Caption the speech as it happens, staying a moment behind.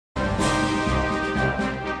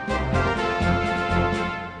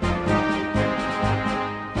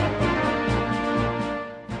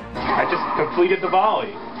completed the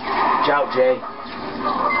volley. Ciao, Jay.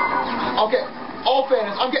 Okay, all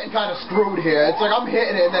fairness, I'm getting kind of screwed here. It's like I'm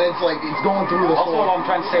hitting it and then it's like it's going through the Also, I'm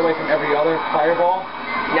trying to stay away from every other fireball.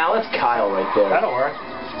 Now that's Kyle right there. That'll work.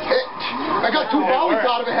 I got 2 volleys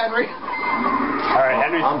out of it, Henry. Alright,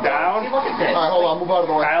 Henry's down. Alright, hold on, move out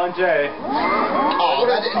of the way. Kyle and Jay. Oh,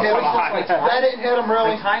 that didn't hit him. That didn't hit him,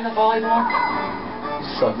 really. Behind the volleyball?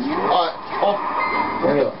 Sucks. Alright, oh.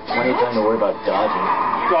 We have plenty of time to worry about dodging.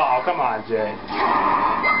 Oh, come on, Jay.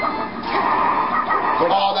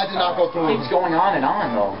 Oh, that did not go through. It keeps going on and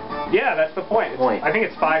on, though. Yeah, that's the point. I think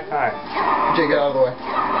it's 5 times. Jay, get out of the way.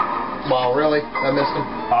 Wow, really? I missed him.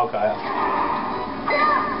 Oh, Kyle.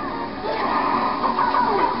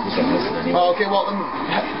 Oh, okay, well,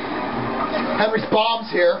 Henry's bombs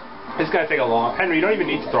here. It's gonna take a long... Henry, you don't even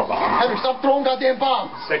need to throw bombs. Henry, stop throwing goddamn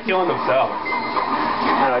bombs. They're killing themselves.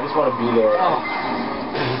 I just want to be there.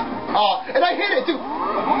 Oh, and I hit it, too.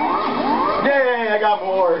 Yay, I got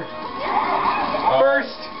more.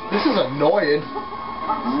 First. This is annoying.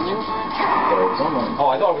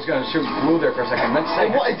 Oh, I thought it was going to shoot blue there for a second. I meant to say...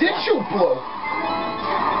 Well, it did shoot blue.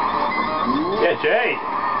 Yeah, Jay.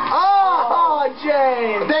 Oh,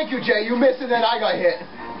 Jay. Thank you, Jay. You missed and then I got hit.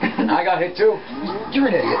 I got hit too. You're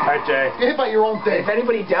an idiot. Alright, Jay. You're hit by your own thing. If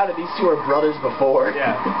anybody doubted, these two were brothers before.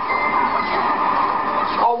 Yeah.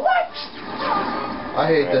 Oh, what? I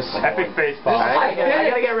hate this. Epic face bomb. I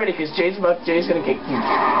gotta get ready because Jay's gonna get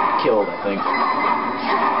killed, I think.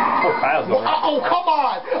 Oh, Kyle's going. Oh, come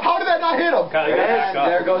on! How did that not hit him? Kyle, you gotta back up.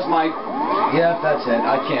 There goes my... Yeah, that's it.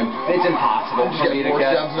 I can't... It's impossible for me to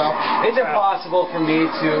get... It's impossible for me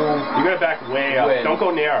to... You gotta back way up. Win. Don't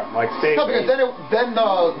go near him. Like, stay... No, because then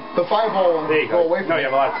the fireball will go away from you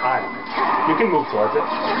have a lot of time. You can move towards it.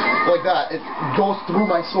 Like that. It goes through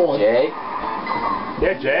my sword. Jay?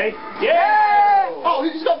 Yeah, Jay? Yeah! Oh,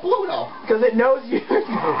 he just got blue now. Because it knows you.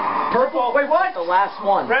 Purple. Wait, what? The last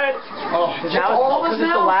one. Red. Oh, now all of us now?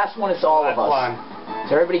 It's the last one, it's all of us. One.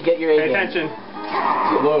 So everybody get your A Pay game. attention.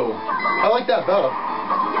 Blue. I like that better.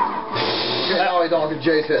 No, I don't, because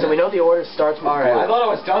Jay's hit. So we know the order starts with Alright, blue. I thought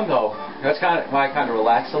I was done though. That's kind of why I kind of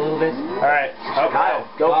relaxed a little bit. Alright. Okay. Kyle,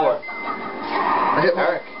 go for it. I hit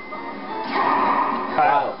Mark.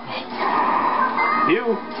 Kyle.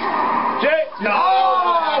 You. Jay. No.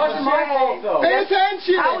 It wasn't my fault though. Pay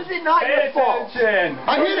attention. How is it not your Pay fault? attention.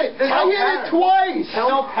 I hit it. I hit it twice.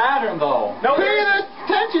 There's no pattern though. No. Pay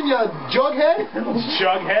attention, you jughead.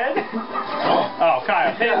 Jughead? Oh,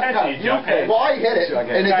 Kyle, pay attention, you jughead. Well, I hit it.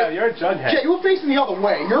 And Kyle, you're a jughead. Jay, you were facing the other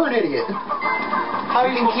way. You're an idiot. How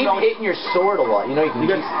you can keep hitting your sword a lot. You know, you can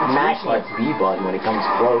keep mashing that B button when it comes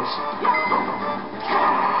close.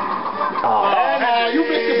 You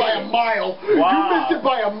missed it by a mile. Wow. You missed it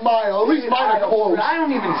by a mile. At least mine are close. I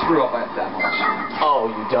don't even screw up that much. Oh,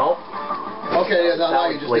 you don't? Okay, yeah, now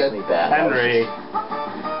you just did. Bad. Henry.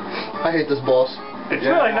 I hate this boss. It's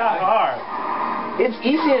really not hard. It's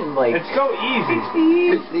easy and like... It's so easy.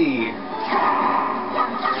 It's easy.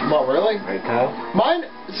 Well, really? Right, Kyle? Mine,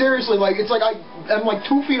 seriously, like, it's like I'm like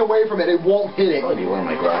 2 feet away from it. It won't hit it. I'll be wearing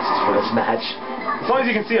my glasses for this match. As long as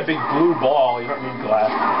you can see a big blue ball, you don't need glass.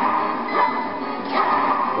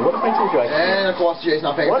 What if I told you I can't? And of course, Jay's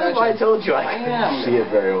not paying What attention. if I told you I can't see it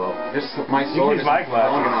very well? Just my You sword can use my glass.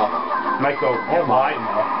 long enough. Might go mine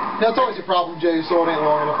though. That's always your problem, Jay. Your sword ain't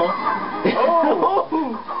long enough, huh? Oh!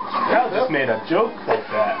 Kyle just made a joke like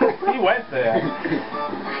that. He went there.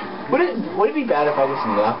 Would it be bad if I just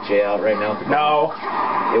knocked Jay out right now? No.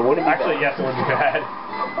 It wouldn't be Actually, bad. yes, it would be bad.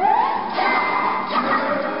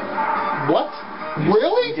 What?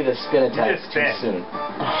 Really? You did a spin attack Just too spin. soon.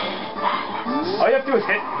 All you have to do is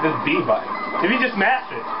hit this B button. If you just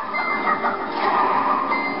mash it.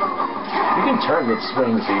 You can turn mid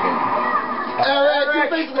swing so you can...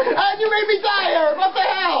 Eric, you made me die, Eric. What the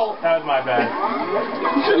hell? That was my bad.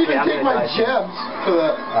 You shouldn't even take my gems for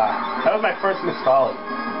that. That was my first missed volley.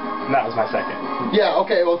 And that was my second. Yeah,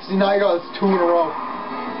 okay, well, see, now you got 2 in a row.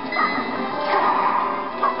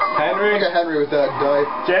 Henry. Look at Henry with that die.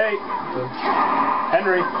 Jay.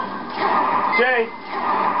 Henry. Jay.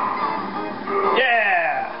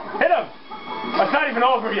 Yeah! Hit him! It's not even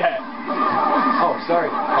over yet. Oh, sorry.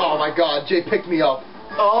 Oh my god, Jay picked me up.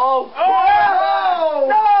 Oh!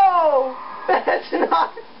 Oh! No! That's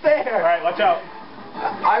not fair! Alright, watch out.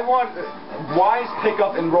 I want Y's pick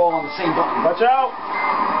up and roll on the same button. Watch out!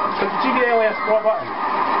 Because the GBA only has 4 buttons.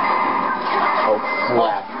 Oh,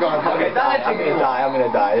 crap. God, Okay, I'm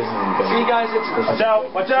gonna die. This isn't good. See, guys, it's... Watch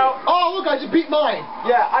out! Watch out! Oh, look, I just beat mine.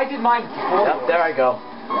 Yeah, I did mine before. Yep, there I go.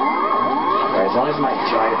 Alright, as long as my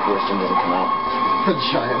giant portion doesn't come out. The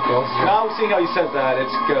giant boss. Now, seeing how you said that,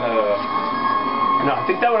 it's gonna... No, I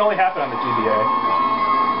think that would only happen on the GBA.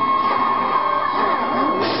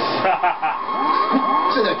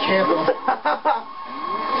 in a camp.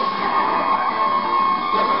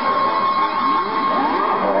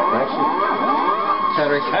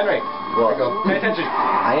 Henry. Well, go. Pay attention.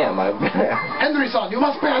 I am. Henry-san, you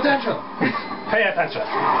must pay attention. Pay attention.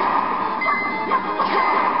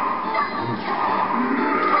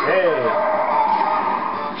 Hey.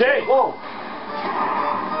 Jay. Whoa.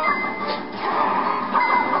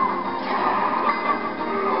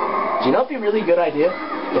 Do you know it'd be a really good idea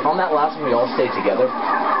if on that last one we all stay together,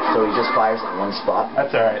 so he just fires at one spot?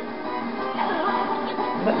 That's alright.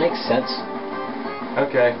 That makes sense.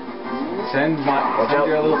 Okay. Send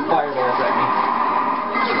your little fireballs at me.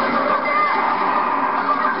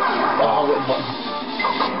 Oh,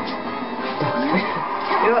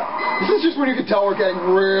 you know, this is just when you can tell we're getting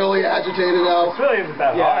really agitated now. This really isn't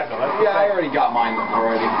that hard, though. That's Yeah, I already got mine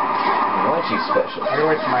already. why don't you special? I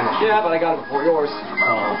wait for mine. Yeah, but I got it before yours.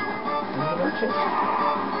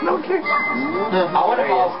 No care. I wonder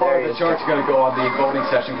how far the chart's going to go on the voting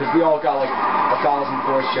session, because we all got like 1,000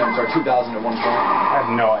 force gems, or 2,000 at one point. I have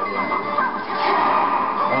no idea.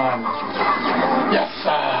 Yes,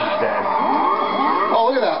 Dead. Oh,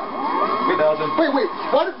 look at that. 3,000. Wait, wait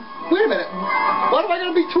a minute. Why am I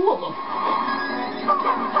going to be two of them?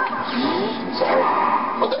 I'm sorry.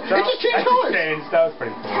 What the? It just changed colors. That was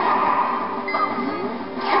pretty cool.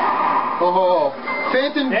 Oh,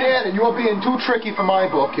 Phantom Ganon, you are being too tricky for my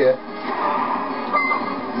book here.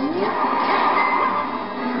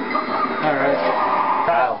 Alright.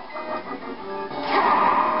 Kyle.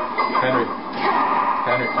 Henry.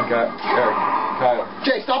 Okay. Eric. Kyle.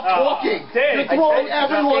 Jay, stop talking. Dave, You're throwing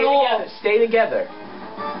everyone off. Stay together.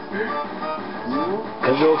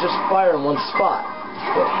 Because it'll just fire in one spot.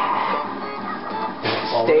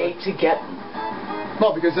 Stay together.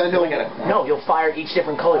 No, because then he'll... No, you'll fire each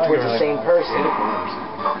different color towards the same person.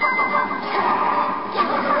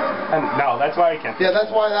 And no, that's why I can't. Yeah, that's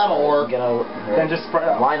why that'll work. Then just spread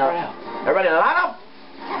out. Line up. Everybody line up!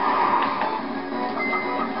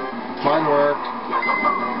 Mine worked.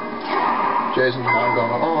 Jason's mine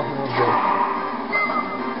going, oh, that was good.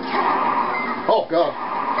 Oh, God.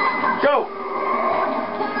 Go!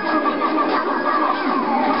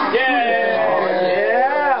 Yeah!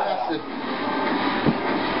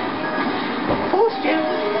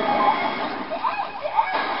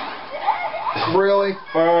 Really?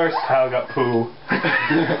 First, Kyle got poo.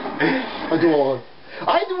 I do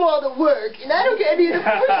all the work, and I don't get any of the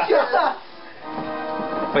pressure.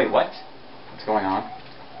 Wait, what? What's going on?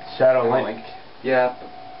 Shadow Link. Yeah.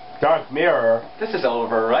 Dark mirror. This is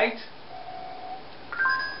over, right?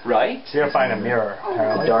 Right? You gotta find a mirror,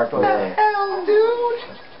 apparently. Dark mirror. Hell, dude.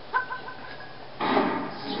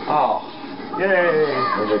 Oh.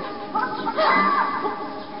 Yay!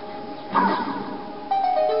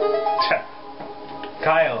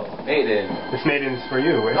 Kyle. Aiden. This maiden's for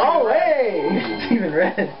you. Oh, hey! It's even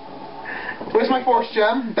red. Where's my force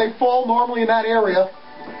gem? They fall normally in that area.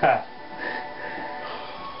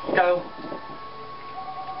 Go.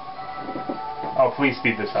 Oh, please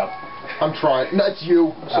speed this up. I'm trying. No, it's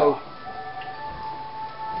you, so...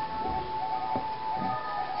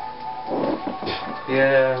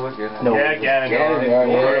 Yeah, look at that. No. Yeah, Ganon.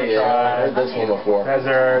 Yeah. I heard this one before.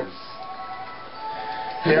 Deserts.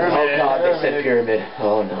 Pyramid. Oh God, they said pyramid.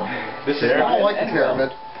 Oh no. This is I not don't like the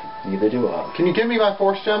pyramid. Neither do I. Can you give me my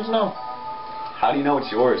force gems now? How do you know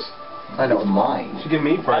it's yours? I know it's mine. You should give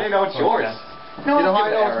me first. How do you know it's yours? No, you know how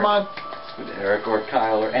I know it's mine? With Eric or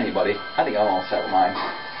Kyle or anybody. I think I'm all set with mine.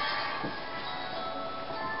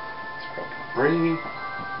 Free.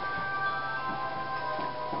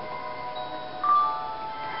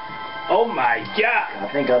 Oh my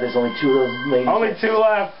God! Thank God there's only two of those ladies. Only two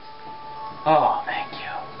left. Oh, thank you.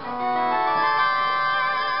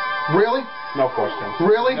 Really? No force gems.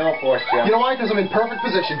 Really? No force gems. You know why? Because I'm in perfect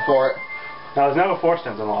position for it. No, there's never force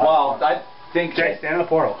gems in the last Well, one. I think Jay, stand in the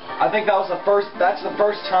portal. I think that was the first. That's the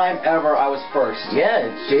first time ever I was first.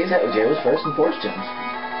 Yeah, Jay was first in force gems.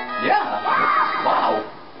 Yeah. Wow.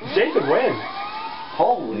 Jay could win.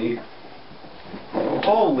 Holy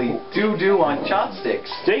doo-doo on chopsticks.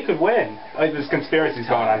 Jay could win. Like, there's conspiracies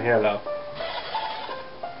going on here, though.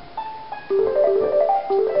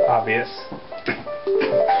 Obvious.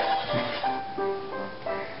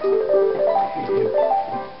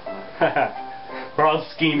 We're all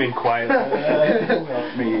scheming quietly.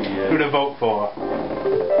 Who to vote for?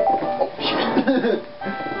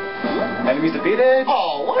 Enemies defeated.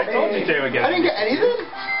 Oh, what? I told you Jay would get it. I didn't get anything?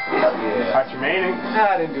 Yeah. Hearts remaining.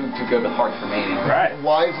 I didn't do too good with hearts remaining. Right.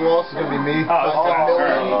 Wise loss is going to be me. Oh,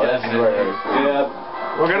 that's right. Yeah.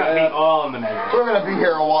 We're gonna be all in the negative. We're going to be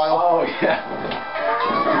here a while. Oh, yeah.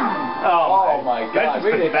 Oh my God,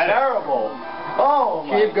 we did pathetic. terrible. Oh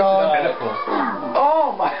my Keep going. Pitiful.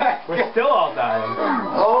 Oh my We're God. still all dying.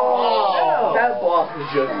 Oh. That boss was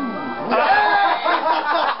just...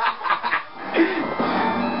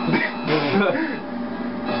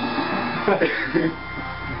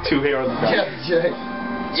 Two heroes of God. Yes, Jay.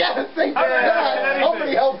 Yes, thank How you. did I not get anything?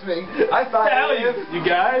 Somebody helped me. I What thought the hell, you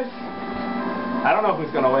guys? I don't know who's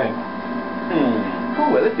gonna win.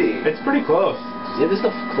 Who will it be? It's pretty close. Yeah, this is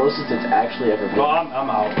the closest it's actually ever been. Well, I'm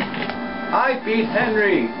out. I beat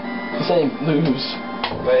Henry. He's saying lose.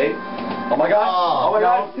 Wait. Oh my God. Oh, my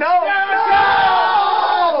God. No!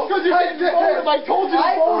 Because you didn't do it. I told you to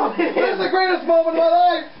vote. This is the greatest moment of my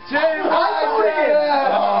life. James, I did it.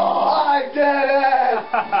 I did it.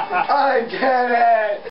 I did it.